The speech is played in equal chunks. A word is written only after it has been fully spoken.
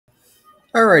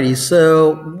Alrighty,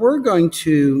 so we're going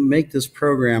to make this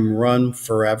program run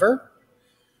forever,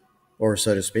 or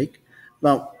so to speak.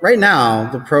 Now, right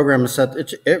now, the program is set,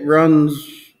 it runs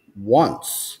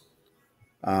once,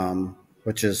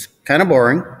 which is kind of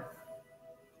boring.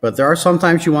 But there are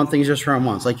sometimes you want things just run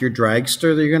once, like your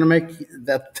dragster that you're going to make,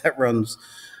 that runs,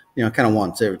 kind of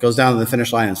once. It goes down to the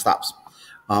finish line and stops.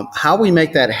 How we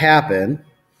make that happen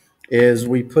is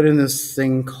we put in this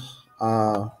thing,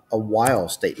 a while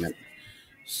statement.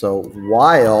 So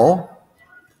while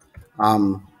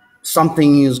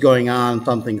something is going on,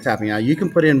 something's happening. Now you can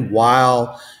put in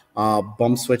while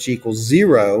bump switch equals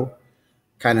 0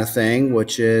 kind of thing,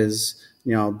 which is,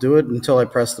 do it until I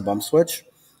press the bump switch.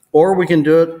 Or we can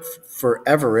do it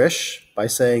forever-ish by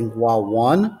saying while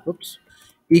 1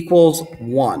 equals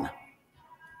 1.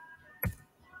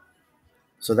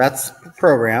 So that's the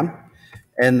program.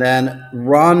 And then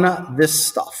run this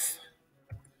stuff,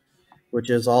 which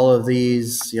is all of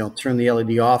these, turn the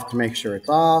LED off to make sure it's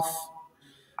off.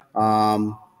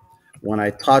 When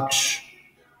I touch,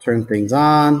 turn things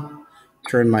on,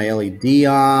 turn my LED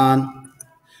on.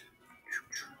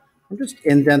 I'm just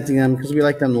indenting them because we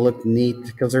like them to look neat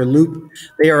because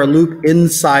they are a loop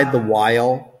inside the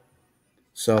while.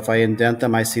 So if I indent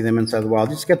them, I see them inside the while. It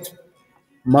just gets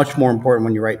much more important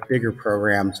when you write bigger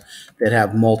programs that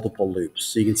have multiple loops.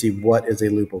 So you can see what is a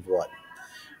loop of what.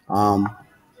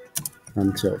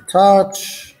 Until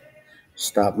touch,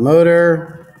 stop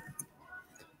motor,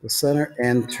 the center,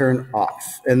 and turn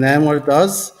off. And then what it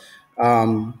does,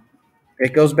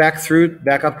 it goes back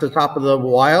up to the top of the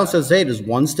while. It says, hey, does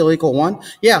 1 still equal 1?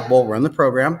 Yeah, we'll run the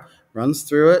program, runs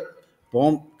through it,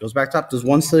 boom, goes back up. Does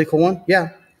 1 still equal 1? Yeah.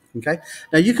 Okay.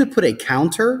 Now you could put a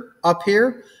counter up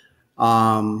here,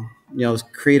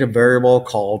 create a variable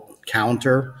called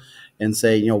counter and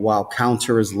say, while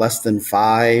counter is less than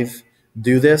 5,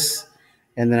 do this.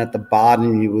 And then at the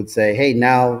bottom, you would say, hey,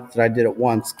 now that I did it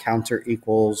once, counter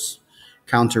equals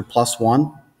counter plus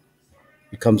 1.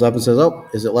 It comes up and says, oh,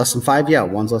 is it less than 5? Yeah,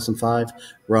 1's less than 5.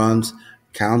 Runs,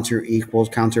 counter equals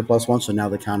counter plus 1. So now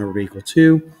the counter would equal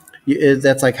 2.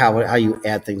 That's like how you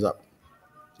add things up.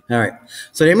 All right.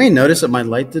 So you may notice that my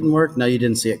light didn't work. No, you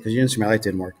didn't see it because you didn't see my light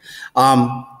didn't work.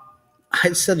 I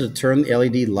said to turn the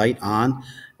LED light on,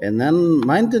 and then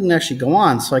mine didn't actually go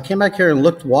on. So I came back here and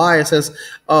looked why. It says,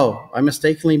 oh, I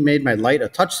mistakenly made my light a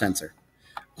touch sensor,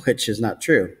 which is not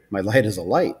true. My light is a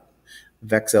light,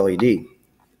 Vex LED.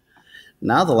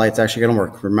 Now the light's actually going to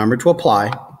work. Remember to apply.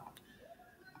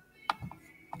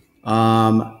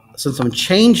 Since I'm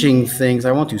changing things,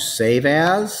 I want to save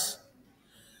as.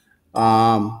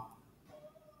 And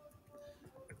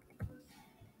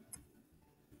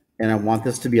I want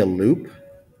this to be a loop.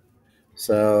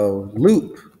 So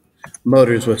loop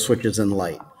motors with switches and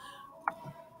light.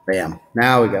 Bam.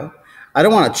 Now we go. I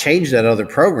don't want to change that other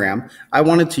program. I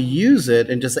wanted to use it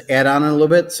and just add on a little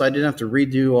bit so I didn't have to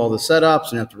redo all the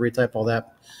setups and have to retype all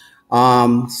that.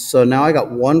 So now I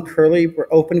got one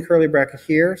open curly bracket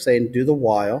here saying do the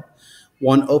while,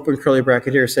 one open curly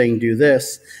bracket here saying do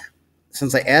this.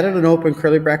 Since I added an open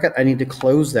curly bracket, I need to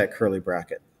close that curly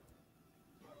bracket.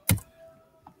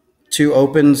 2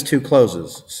 opens, 2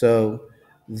 closes. So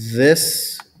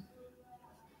this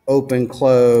open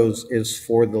close is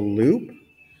for the loop.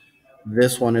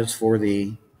 This one is for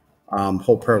the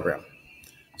whole program.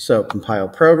 So compile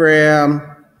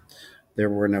program. There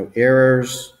were no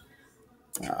errors.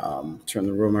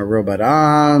 Turn my robot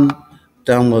on.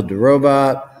 Download the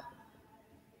robot.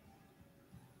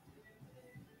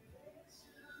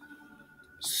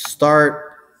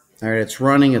 Start. All right, it's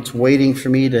running. It's waiting for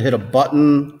me to hit a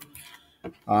button.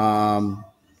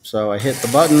 So I hit the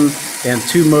button and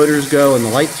 2 motors go and the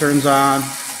light turns on.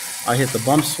 I hit the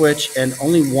bump switch and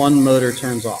only 1 motor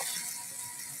turns off.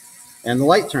 And the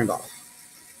light turned off.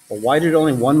 Well, why did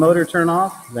only 1 motor turn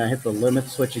off? Then I hit the limit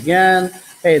switch again.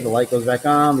 Hey, the light goes back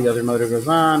on. The other motor goes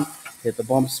on. Hit the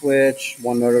bump switch.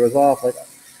 1 motor goes off. Like,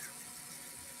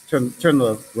 turn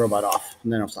the robot off,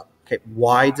 and then it'll stop. Okay,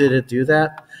 why did it do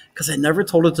that? Because I never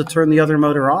told it to turn the other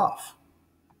motor off.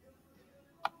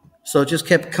 So it just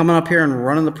kept coming up here and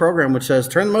running the program, which says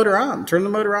turn the motor on, turn the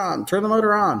motor on, turn the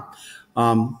motor on.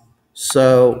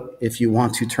 So if you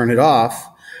want to turn it off,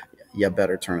 you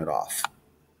better turn it off.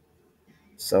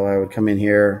 So I would come in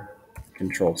here,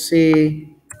 Control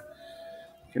C,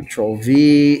 Control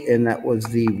V, and that was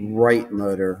the right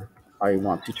motor I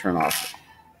want to turn off.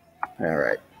 All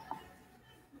right.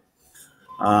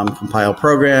 Compile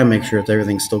program, make sure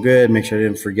everything's still good, make sure I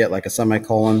didn't forget like a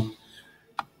semicolon.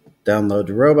 Download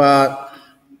the robot.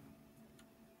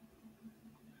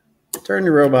 Turn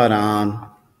the robot on.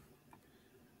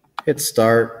 Hit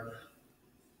start.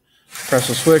 Press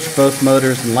the switch, both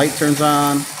motors and light turns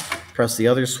on. Press the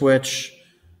other switch,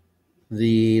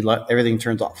 everything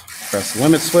turns off. Press the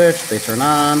limit switch, they turn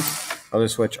on, other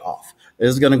switch off. This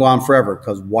is going to go on forever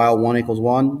because while 1 equals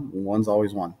 1, 1's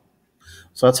always 1.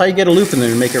 So that's how you get a loop in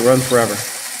there and make it run forever.